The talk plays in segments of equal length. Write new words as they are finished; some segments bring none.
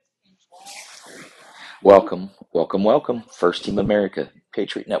Welcome, welcome, welcome. First Team America,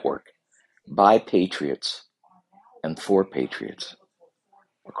 Patriot Network. By patriots and for patriots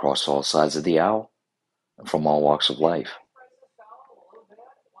across all sides of the aisle and from all walks of life.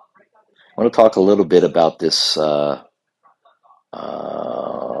 I want to talk a little bit about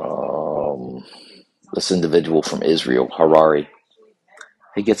um, this individual from Israel, Harari.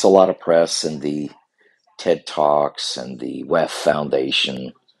 He gets a lot of press in the TED Talks and the WEF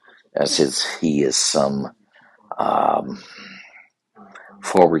Foundation he is some um,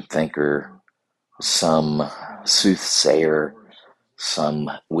 forward thinker, some soothsayer, some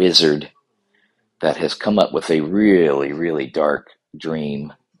wizard that has come up with a really, really dark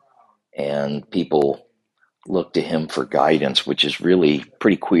dream, and people look to him for guidance, which is really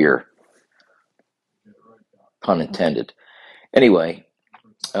pretty queer, pun intended. Anyway,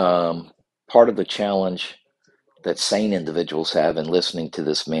 part of the challenge that sane individuals have in listening to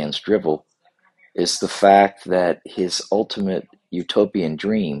this man's drivel is the fact that his ultimate utopian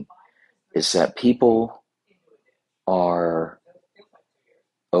dream is that people are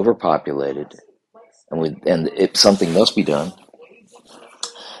overpopulated, and if something must be done,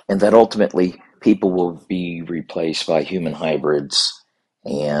 and that ultimately people will be replaced by human hybrids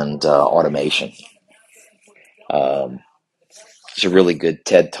and automation. Um, it's a really good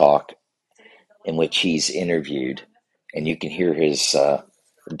TED talk in which he's interviewed, and you can hear his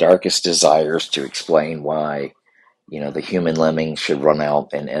darkest desires to explain why the human lemmings should run out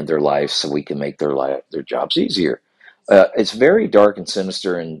and end their lives so we can make their jobs easier. It's very dark and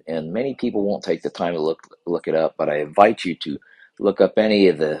sinister, and many people won't take the time to look it up. But I invite you to look up any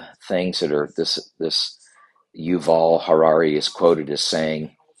of the things that are this Yuval Harari is quoted as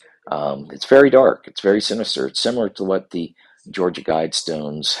saying. It's very dark. It's very sinister. It's similar to what the Georgia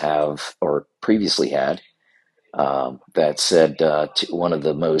Guidestones have or previously had. That said, one of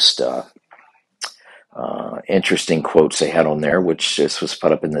the most interesting quotes they had on there, which this was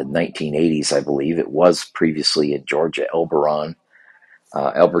put up in the 1980s, I believe. It was previously in Georgia, Elberon,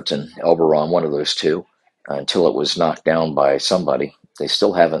 one of those two, until it was knocked down by somebody. They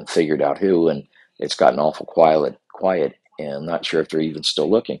still haven't figured out who, and it's gotten awful quiet, and I'm not sure if they're even still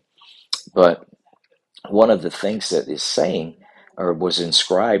looking. But one of the things that is saying or was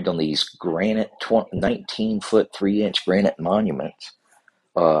inscribed on these granite 19-foot 3-inch granite monuments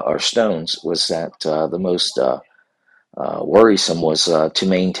or stones was that the most worrisome was to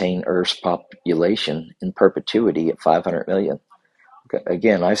maintain Earth's population in perpetuity at 500 million.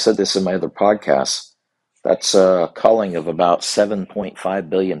 Again, I said this in my other podcasts. That's a culling of about 7.5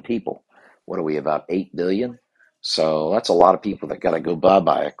 billion people. What are we, about 8 billion? So that's a lot of people that got to go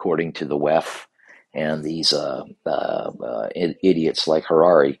bye-bye, according to the WEF and these idiots like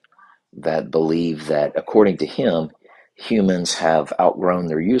Harari that believe that, according to him, humans have outgrown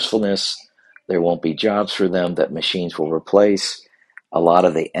their usefulness. There won't be jobs for them that machines will replace. A lot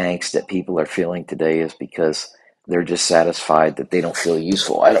of the angst that people are feeling today is because they're just satisfied that they don't feel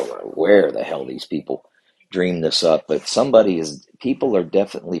useful. I don't know where the hell these people dream this up, but people are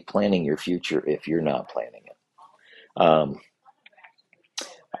definitely planning your future if you're not planning it.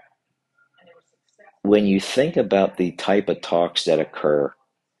 When you think about the type of talks that occur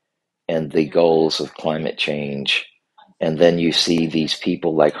and the goals of climate change, and then you see these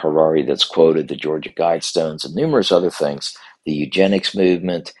people like Harari that's quoted, the Georgia Guidestones, and numerous other things, the eugenics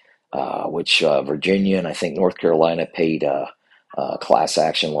movement, which Virginia and I think North Carolina paid a class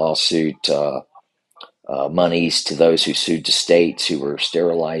action lawsuit monies to those who sued the states who were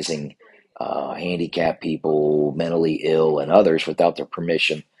sterilizing handicapped people, mentally ill, and others without their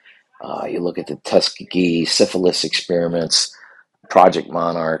permission. You look at the Tuskegee syphilis experiments, Project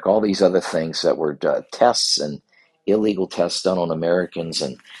Monarch, all these other things that were tests and illegal tests done on Americans.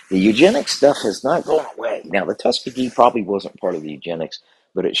 And the eugenics stuff has not gone away. Now, the Tuskegee probably wasn't part of the eugenics,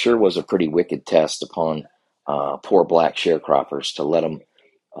 but it sure was a pretty wicked test upon poor black sharecroppers to let them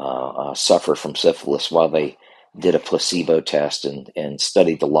suffer from syphilis while they did a placebo test and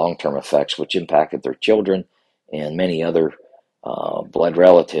studied the long-term effects, which impacted their children and many other blood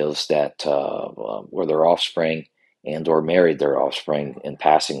relatives that were their offspring and or married their offspring in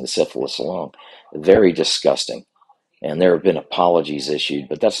passing the syphilis along. Very disgusting. And there have been apologies issued,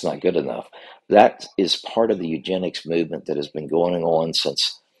 but that's not good enough. That is part of the eugenics movement that has been going on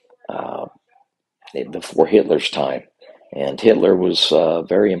since before Hitler's time. And Hitler was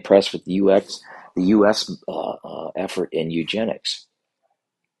very impressed with the U.S. Effort in eugenics.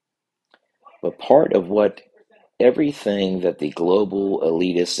 But part of what everything that the global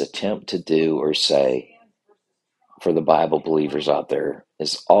elitists attempt to do or say for the Bible believers out there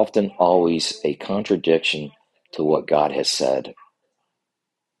is often always a contradiction to what God has said.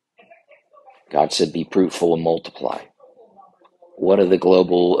 God said, be fruitful and multiply. What do the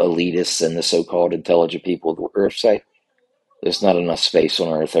global elitists and the so-called intelligent people of the earth say? There's not enough space on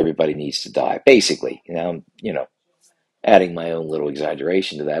earth. Everybody needs to die. Basically, adding my own little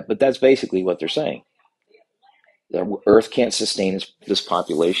exaggeration to that, but that's basically what they're saying. The earth can't sustain this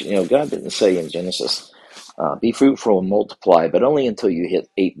population. God didn't say in Genesis, be fruitful and multiply, but only until you hit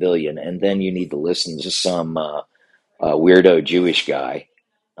 8 billion. And then you need to listen to some weirdo Jewish guy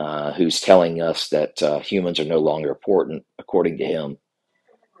who's telling us that humans are no longer important, according to him.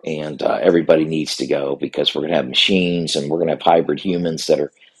 And everybody needs to go because we're going to have machines and we're going to have hybrid humans that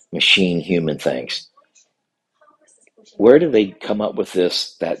are machine human things. Where do they come up with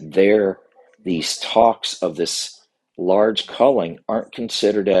this, that these talks of this large culling aren't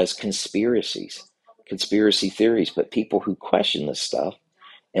considered as conspiracy theories, but people who question this stuff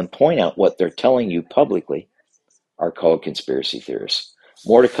and point out what they're telling you publicly are called conspiracy theorists.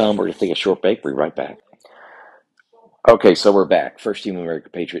 More to come. We're going to take a short break. We'll be right back. Okay, so we're back. First Team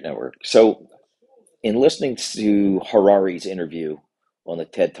American Patriot Network. So in listening to Harari's interview on the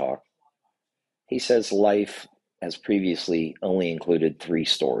TED Talk, he says life has previously only included 3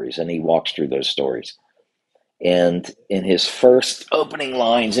 stories, and he walks through those stories. And in his first opening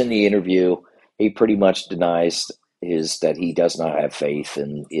lines in the interview, he pretty much denies that he does not have faith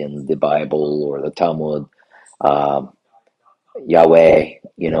in the Bible or the Talmud, Yahweh.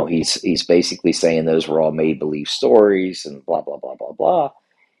 He's basically saying those were all made-believe stories and blah, blah, blah, blah, blah.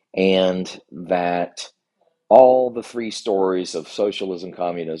 And that all the 3 stories of socialism,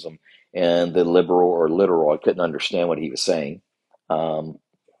 communism, and the liberal or literal, I couldn't understand what he was saying,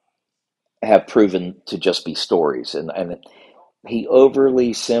 have proven to just be stories. And he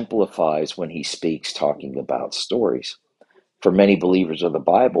overly simplifies when he speaks talking about stories. For many believers of the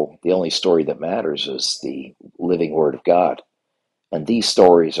Bible, the only story that matters is the living Word of God. And these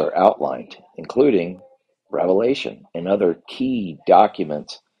stories are outlined, including Revelation and other key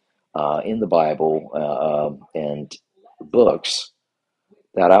documents in the Bible and books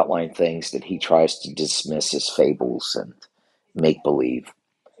that outline things that he tries to dismiss as fables and make believe.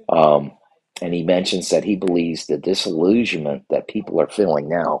 And he mentions that he believes the disillusionment that people are feeling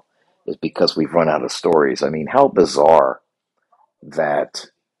now is because we've run out of stories. I mean, how bizarre that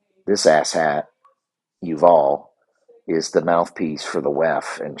this asshat, Yuval, is the mouthpiece for the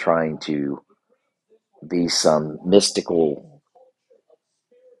WEF and trying to be some mystical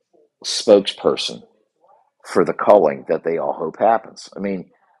spokesperson for the culling that they all hope happens. I mean,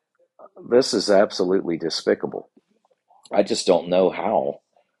 this is absolutely despicable. I just don't know how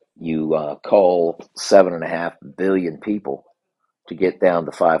you cull 7.5 billion people to get down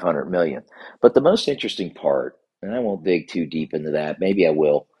to 500 million. But the most interesting part, and I won't dig too deep into that, maybe I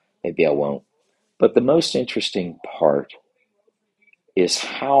will, maybe I won't, but the most interesting part is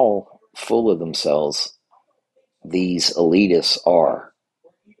how full of themselves these elitists are,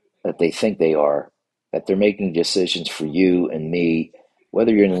 that they think they are, that they're making decisions for you and me,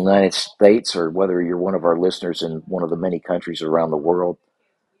 whether you're in the United States or whether you're one of our listeners in one of the many countries around the world.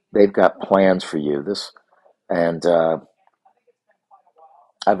 They've got plans for you. And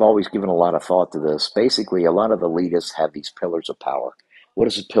I've always given a lot of thought to this. Basically, a lot of the elitists have these pillars of power. What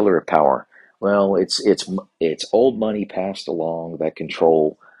is a pillar of power? Well, it's old money passed along that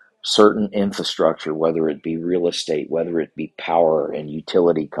control certain infrastructure, whether it be real estate, whether it be power and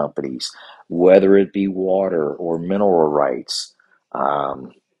utility companies, whether it be water or mineral rights.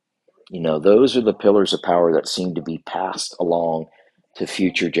 Those are the pillars of power that seem to be passed along to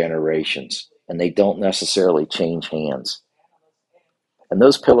future generations, and they don't necessarily change hands. And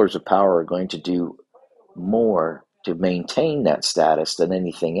those pillars of power are going to do more to maintain that status than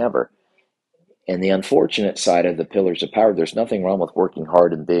anything ever. And the unfortunate side of the pillars of power, there's nothing wrong with working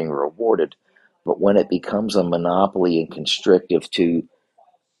hard and being rewarded, but when it becomes a monopoly and constrictive to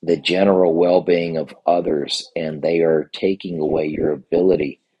the general well-being of others, and they are taking away your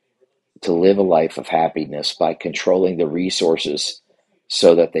ability to live a life of happiness by controlling the resources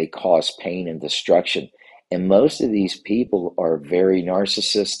so that they cause pain and destruction. And most of these people are very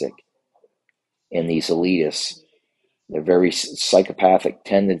narcissistic, and these elitists, they're very psychopathic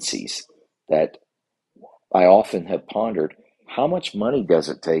tendencies that I often have pondered. How much money does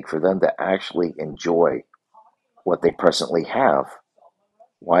it take for them to actually enjoy what they presently have?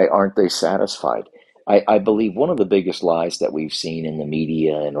 Why aren't they satisfied? I believe one of the biggest lies that we've seen in the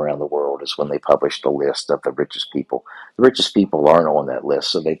media and around the world is when they published a list of the richest people. The richest people aren't on that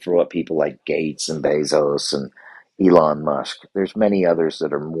list, so they throw up people like Gates and Bezos and Elon Musk. There's many others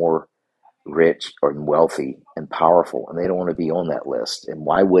that are more rich or wealthy and powerful, and they don't want to be on that list. And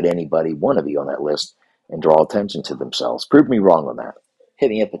why would anybody want to be on that list and draw attention to themselves? Prove me wrong on that. hit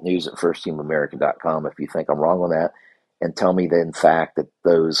me up at news@firstteamamerica.com if you think I'm wrong on that, and tell me that in fact that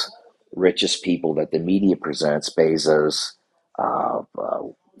those richest people that the media presents, Bezos, uh, uh,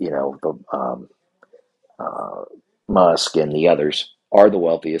 uh, Musk and the others, are the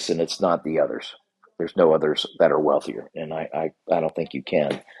wealthiest, and it's not the others. There's no others that are wealthier, and I don't think you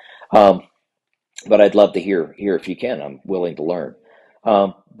can. Um, but I'd love to hear if you can. I'm willing to learn.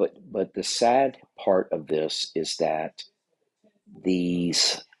 But the sad part of this is that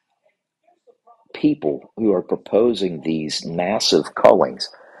these people who are proposing these massive cullings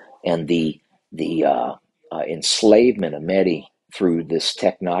and the enslavement of many through this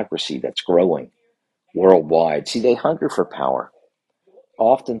technocracy that's growing worldwide. See, they hunger for power.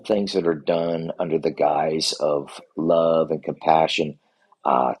 Often things that are done under the guise of love and compassion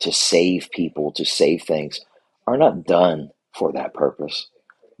to save people, to save things, are not done for that purpose.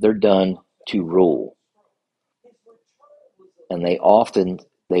 They're done to rule, and they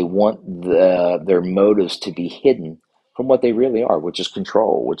want their motives to be hidden from what they really are, which is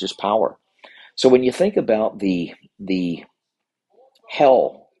control, which is power. So when you think about the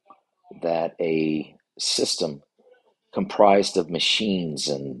hell that a system comprised of machines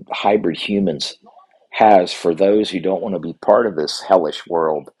and hybrid humans has for those who don't want to be part of this hellish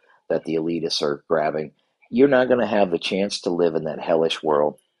world that the elitists are grabbing, you're not going to have the chance to live in that hellish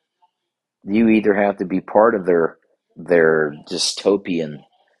world. You either have to be part of their dystopian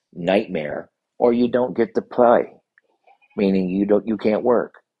nightmare, or you don't get to play. Meaning you can't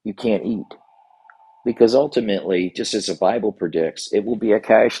work, you can't eat, because ultimately, just as the Bible predicts, it will be a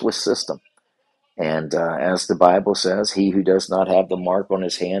cashless system. And as the Bible says, he who does not have the mark on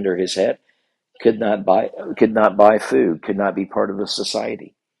his hand or his head could not buy food, could not be part of the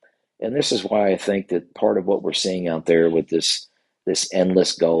society. And this is why I think that part of what we're seeing out there with this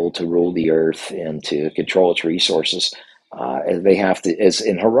endless goal to rule the earth and to control its resources, they have to, as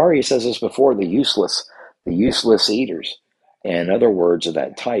in Harari says this before, the useless eaters, and other words of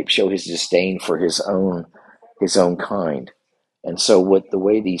that type show his disdain for his own kind. And so, what the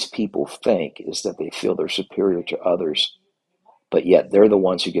way these people think is that they feel they're superior to others, but yet they're the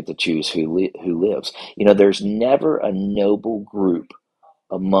ones who get to choose who lives. There's never a noble group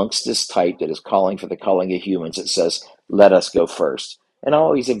amongst this type that is calling for the culling of humans that says, let us go first. And I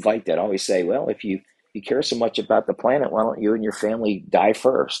always invite that. I always say, well, if you care so much about the planet, why don't you and your family die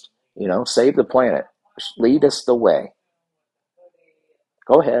first? Save the planet. Lead us the way.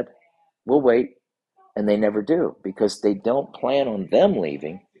 Go ahead. We'll wait. And they never do, because they don't plan on them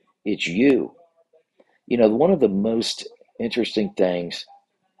leaving. It's you. One of the most interesting things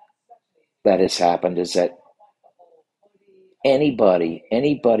that has happened is that anybody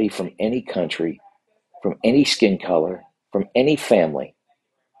from any country, from any skin color, from any family,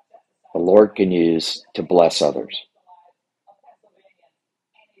 the Lord can use to bless others.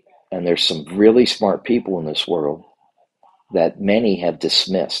 And there's some really smart people in this world that many have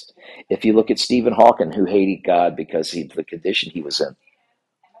dismissed. If you look at Stephen Hawking, who hated God because of the condition he was in,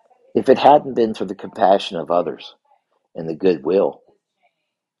 if it hadn't been for the compassion of others and the goodwill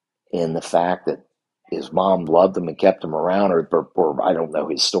and the fact that his mom loved him and kept him around, or I don't know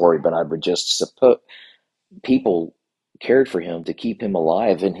his story, but I would just suppose people cared for him to keep him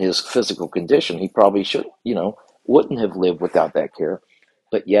alive in his physical condition. He probably wouldn't have lived without that care.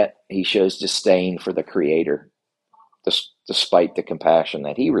 But yet he shows disdain for the Creator, despite the compassion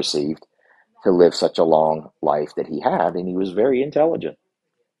that he received to live such a long life that he had, and he was very intelligent.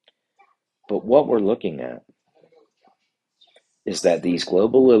 But what we're looking at is that these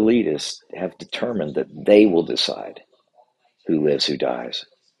global elitists have determined that they will decide who lives, who dies,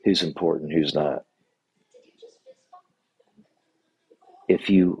 who's important, who's not. If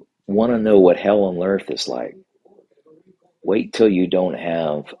you want to know what hell on earth is like, wait till you don't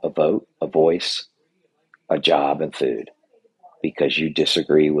have a vote, a voice, a job, and food because you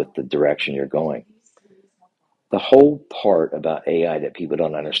disagree with the direction you're going. The whole part about AI that people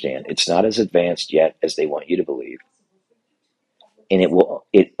don't understand, it's not as advanced yet as they want you to believe. And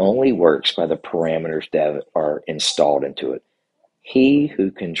it only works by the parameters that are installed into it. He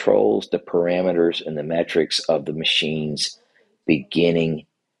who controls the parameters and the metrics of the machine's beginning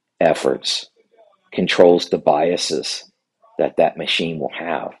efforts controls the biases that machine will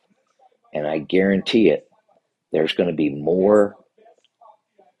have. And I guarantee it, there's going to be more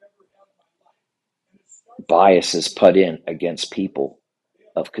biases put in against people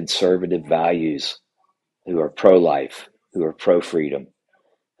of conservative values who are pro-life, who are pro-freedom,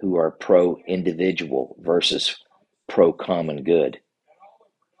 who are pro-individual versus pro-common good.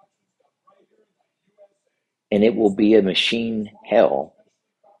 And it will be a machine hell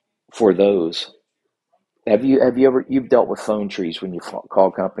for those Have you ever you've dealt with phone trees when you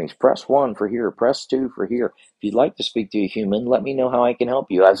call companies? Press one for here, press two for here. If you'd like to speak to a human, let me know how I can help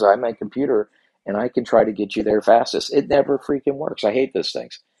you. As I'm a computer, and I can try to get you there fastest. It never freaking works. I hate those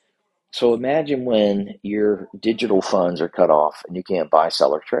things. So imagine when your digital funds are cut off and you can't buy,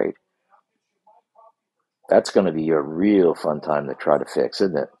 sell, or trade. That's going to be a real fun time to try to fix,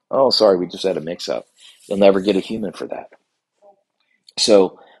 isn't it? Oh, sorry, we just had a mix-up. You'll never get a human for that.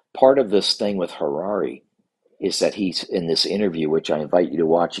 So part of this thing with Harari is that he's in this interview, which I invite you to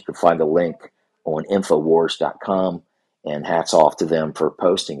watch. You can find the link on infowars.com, and hats off to them for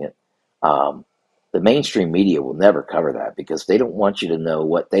posting it. Um, the mainstream media will never cover that because they don't want you to know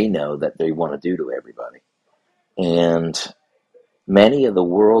what they know that they want to do to everybody. And many of the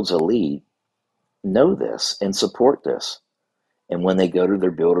world's elite know this and support this. And when they go to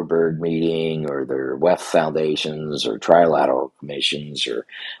their Bilderberg meeting or their WEF foundations or trilateral commissions or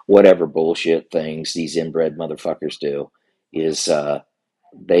whatever bullshit things these inbred motherfuckers do, is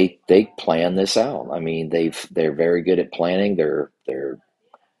they plan this out. I mean, they're very good at planning. Their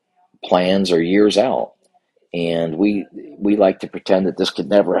plans are years out, and we like to pretend that this could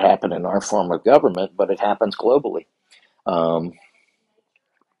never happen in our form of government, but it happens globally. Um,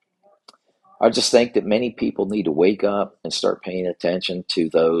 I just think that many people need to wake up and start paying attention to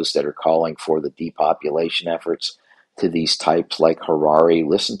those that are calling for the depopulation efforts, to these types like Harari.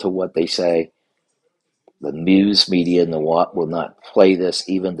 Listen to what they say. The news media and the what will not play this,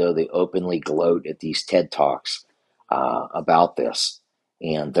 even though they openly gloat at these TED Talks about this.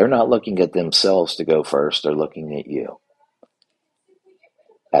 And they're not looking at themselves to go first, they're looking at you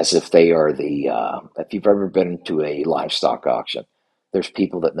as if they are if you've ever been to a livestock auction, there's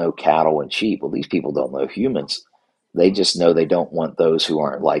people that know cattle and sheep. Well, these people don't know humans. They just know they don't want those who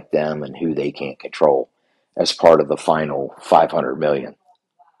aren't like them and who they can't control as part of the final 500 million.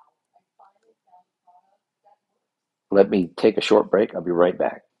 Let me take a short break. I'll be right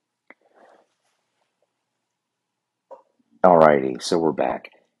back. All righty, so we're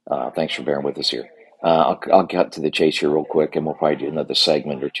back. Thanks for bearing with us here. I'll cut to the chase here real quick, and we'll probably do another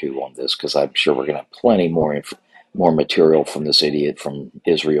segment or two on this because I'm sure we're going to have plenty more material from this idiot from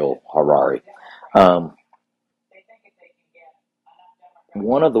Israel Harari. Um,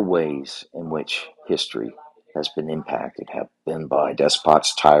 One of the ways in which history has been impacted have been by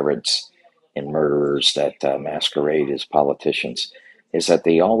despots, tyrants, and murderers that masquerade as politicians, is that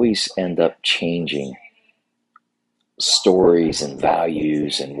they always end up changing stories and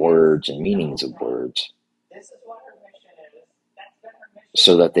values and words and meanings of words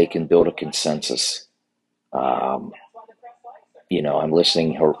so that they can build a consensus. Um, I'm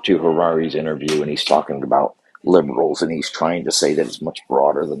listening to Harari's interview, and he's talking about liberals, and he's trying to say that it's much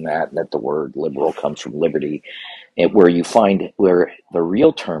broader than that, and that the word liberal comes from liberty, and where the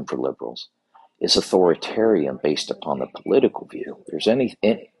real term for liberals is authoritarian based upon the political view.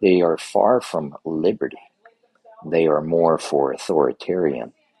 They are far from liberty. They are more for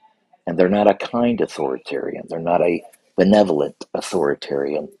authoritarian, and they're not a kind authoritarian. They're not a benevolent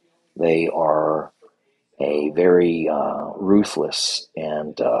authoritarian. They are a very ruthless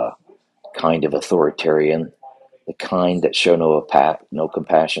and kind of authoritarian, the kind that show no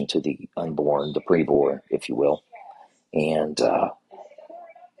compassion to the unborn, the preborn, if you will. And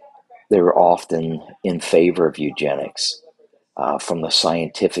they're often in favor of eugenics from the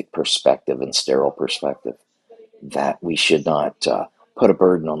scientific perspective and sterile perspective, that we should not put a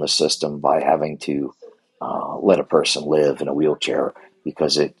burden on the system by having to let a person live in a wheelchair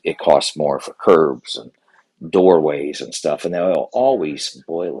because it costs more for curbs and doorways and stuff, and they'll always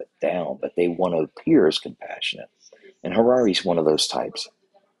boil it down, but they want to appear as compassionate. And Harari's one of those types.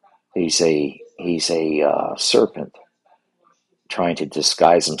 He's a serpent trying to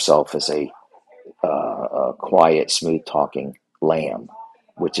disguise himself as a quiet, smooth talking lamb,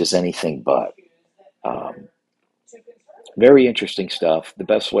 which is anything but. Um, Very interesting stuff. The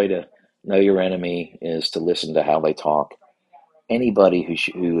best way to know your enemy is to listen to how they talk. Anybody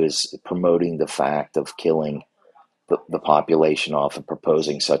who is promoting the fact of killing the population off and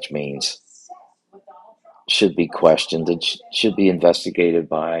proposing such means should be questioned and should be investigated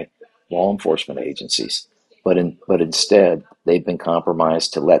by law enforcement agencies. But instead, they've been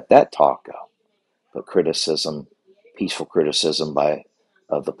compromised to let that talk go. But criticism, peaceful criticism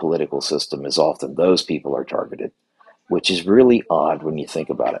of the political system, is often those people are targeted, which is really odd when you think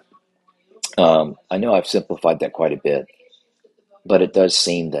about it. I know I've simplified that quite a bit, but it does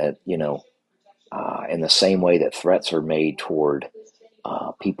seem that, in the same way that threats are made toward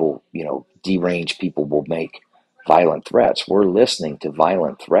people, deranged people will make violent threats. We're listening to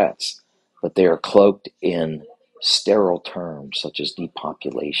violent threats, but they are cloaked in sterile terms such as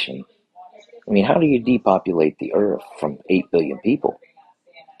depopulation I mean, how do you depopulate the earth from 8 billion people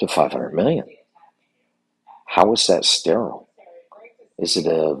to 500 million? How is that sterile? Is it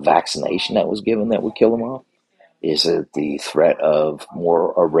a vaccination that was given that would kill them off? Is it the threat of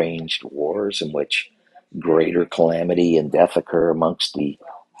more arranged wars in which greater calamity and death occur amongst the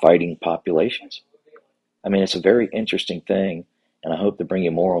fighting populations? I mean, it's a very interesting thing, and I hope to bring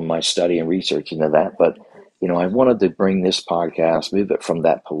you more on my study and research into that. But, I wanted to bring this podcast, move it from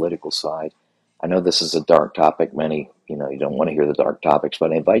that political side. I know this is a dark topic. Many, you don't want to hear the dark topics,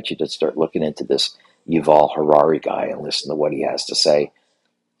 but I invite you to start looking into this Yuval Harari guy and listen to what he has to say,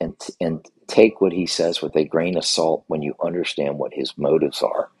 and take what he says with a grain of salt when you understand what his motives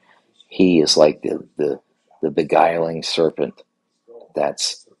are. He is like the beguiling serpent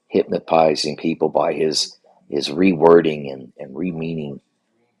that's hypnotizing people by his rewording and remeaning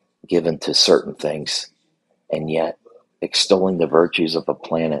given to certain things, and yet extolling the virtues of a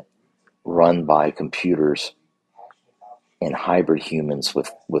planet run by computers and hybrid humans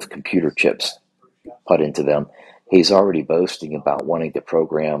with computer chips put into them. He's already boasting about wanting to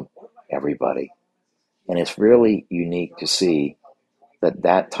program everybody. And it's really unique to see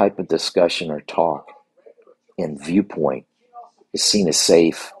that type of discussion or talk and viewpoint is seen as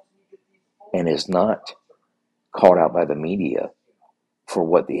safe and is not called out by the media for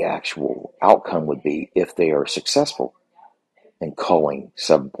what the actual outcome would be if they are successful in culling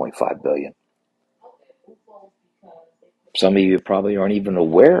 7.5 billion. Some of you probably aren't even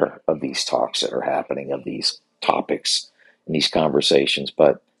aware of these talks that are happening, of these topics and these conversations,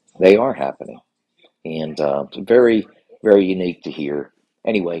 but they are happening. And it's very, very unique to hear.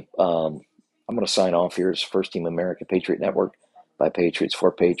 Anyway, I'm going to sign off here. It's First Team America Patriot Network by Patriots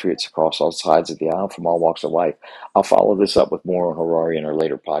for Patriots across all sides of the aisle from all walks of life. I'll follow this up with more on Harari in our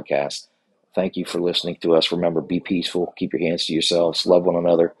later podcast. Thank you for listening to us. Remember, be peaceful, keep your hands to yourselves, love one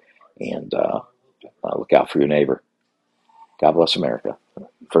another, and look out for your neighbor. God bless America.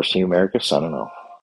 First Team America, signing off.